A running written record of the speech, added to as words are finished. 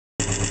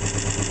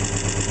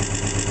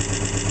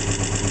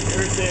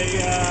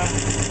a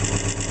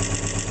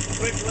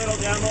quick little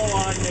demo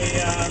on the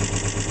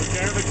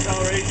Regenerative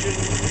Acceleration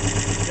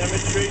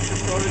demonstration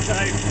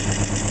prototype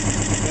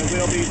that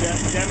we'll be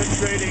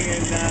demonstrating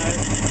in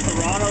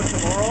Toronto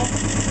tomorrow.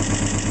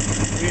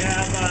 We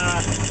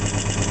have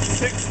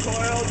 6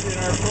 coils in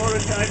our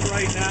prototype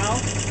right now.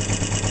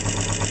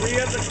 3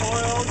 of the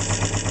coils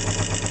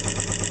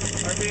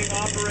are being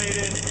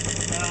operated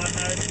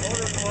as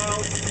motor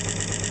coils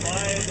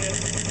by this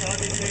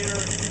commutator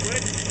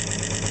switch.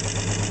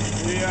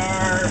 We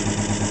are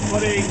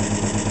putting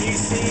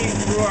DC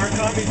through our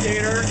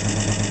commutator,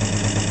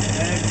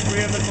 and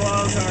 3 of the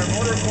coils are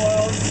motor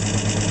coils.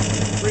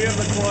 3 of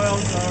the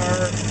coils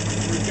are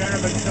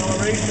regenerative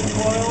acceleration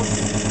coils,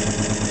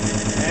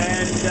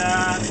 and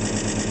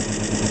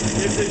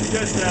this is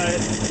just a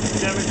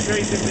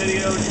demonstration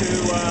video to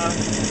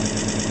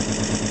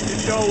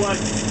show what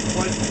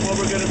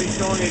we're going to be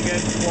showing again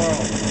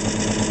tomorrow.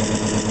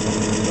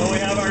 So we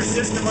have our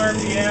system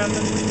RPM,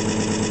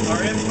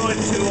 our input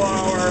to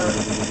our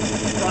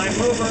prime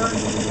mover.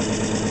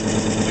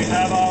 We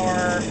have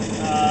our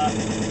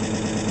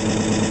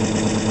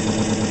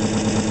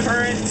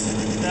current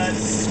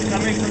that's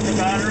coming from the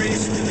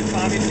batteries to the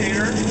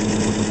commutator.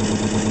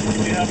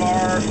 We have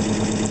our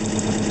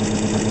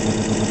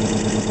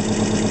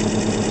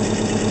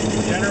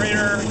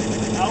generator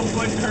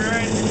output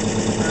current,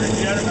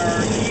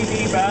 our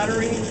EV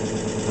battery,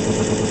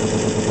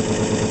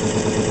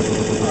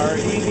 our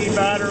EV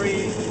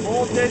battery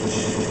voltage,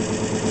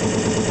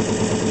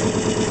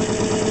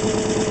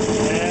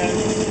 and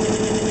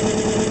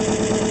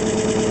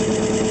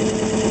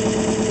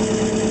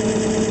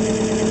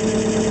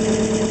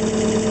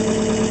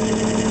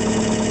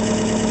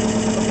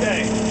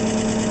okay,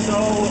 so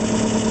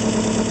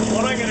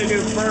what I'm going to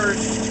do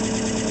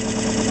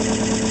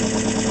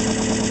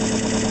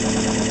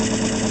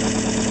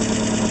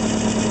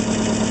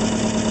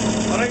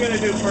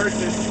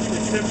first is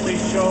simply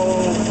show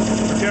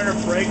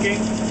regenerative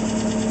braking.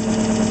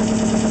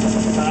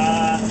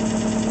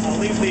 I'll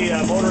leave the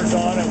motors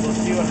on and we'll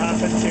see what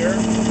happens here.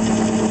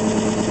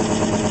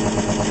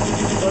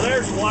 So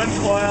there's one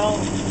coil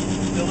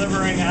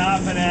delivering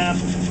half an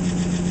amp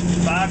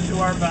back to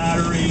our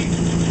battery,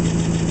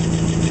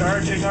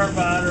 charging our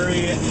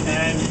battery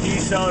and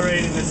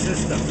decelerating the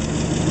system.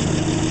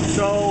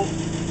 So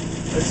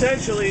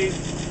essentially,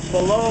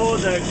 below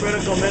the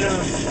critical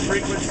minimum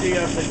frequency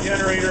of the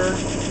generator,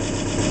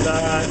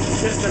 the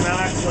system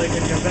acts like a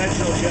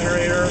conventional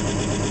generator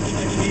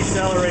and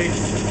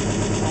decelerates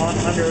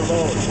under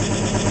load.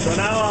 So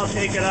now I'll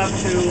take it up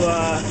to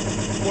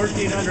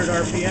 1400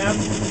 RPM,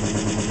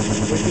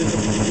 which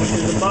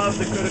is above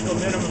the critical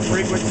minimum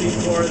frequency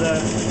for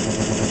the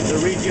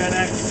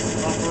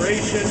ReGen-X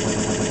operation,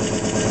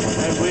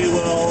 and we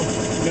will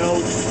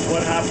note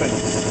what happens.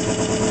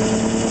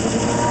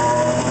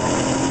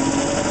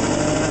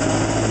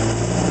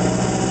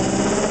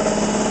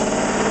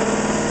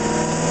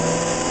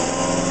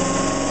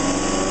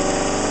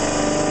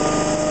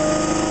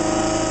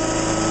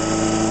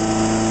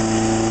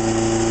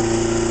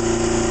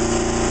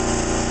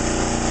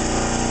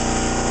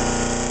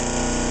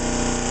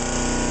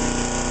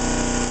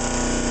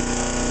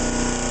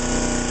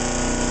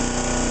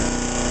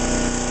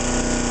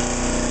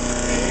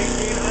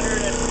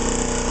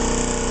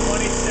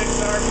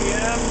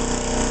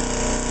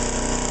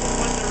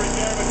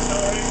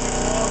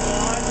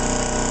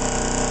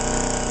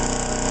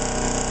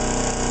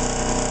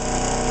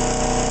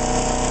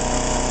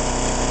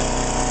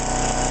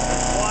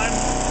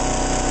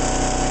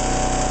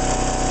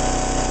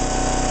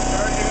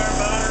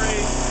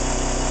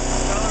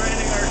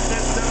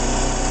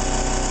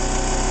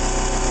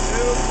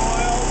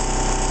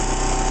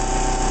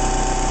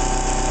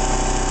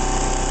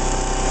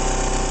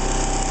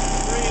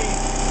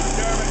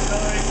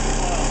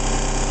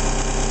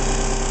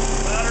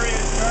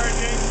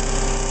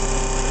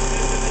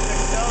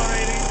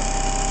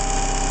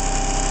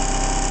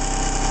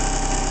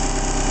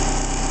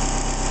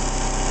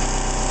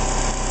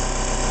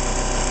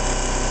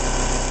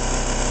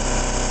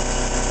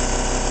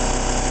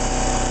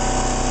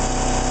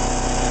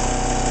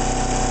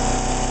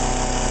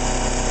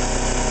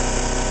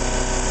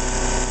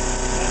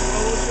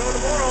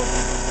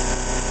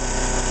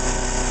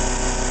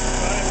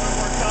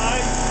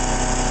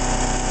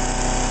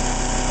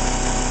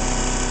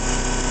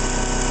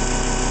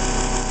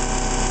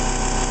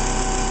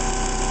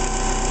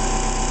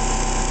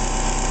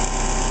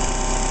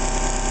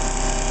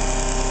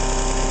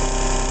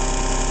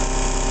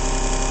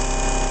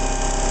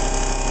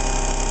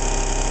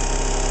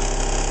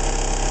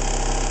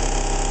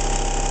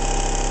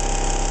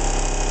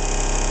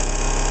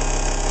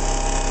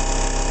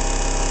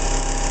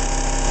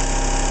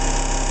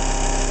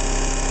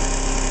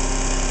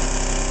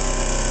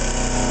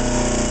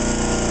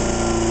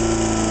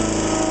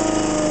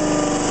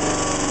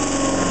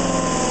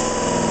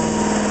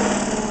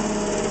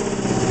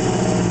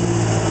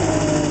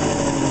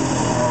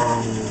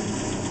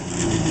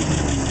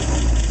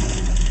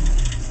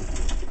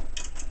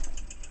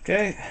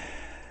 Okay,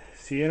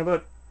 see you in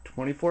about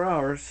 24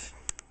 hours.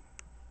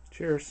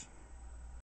 Cheers.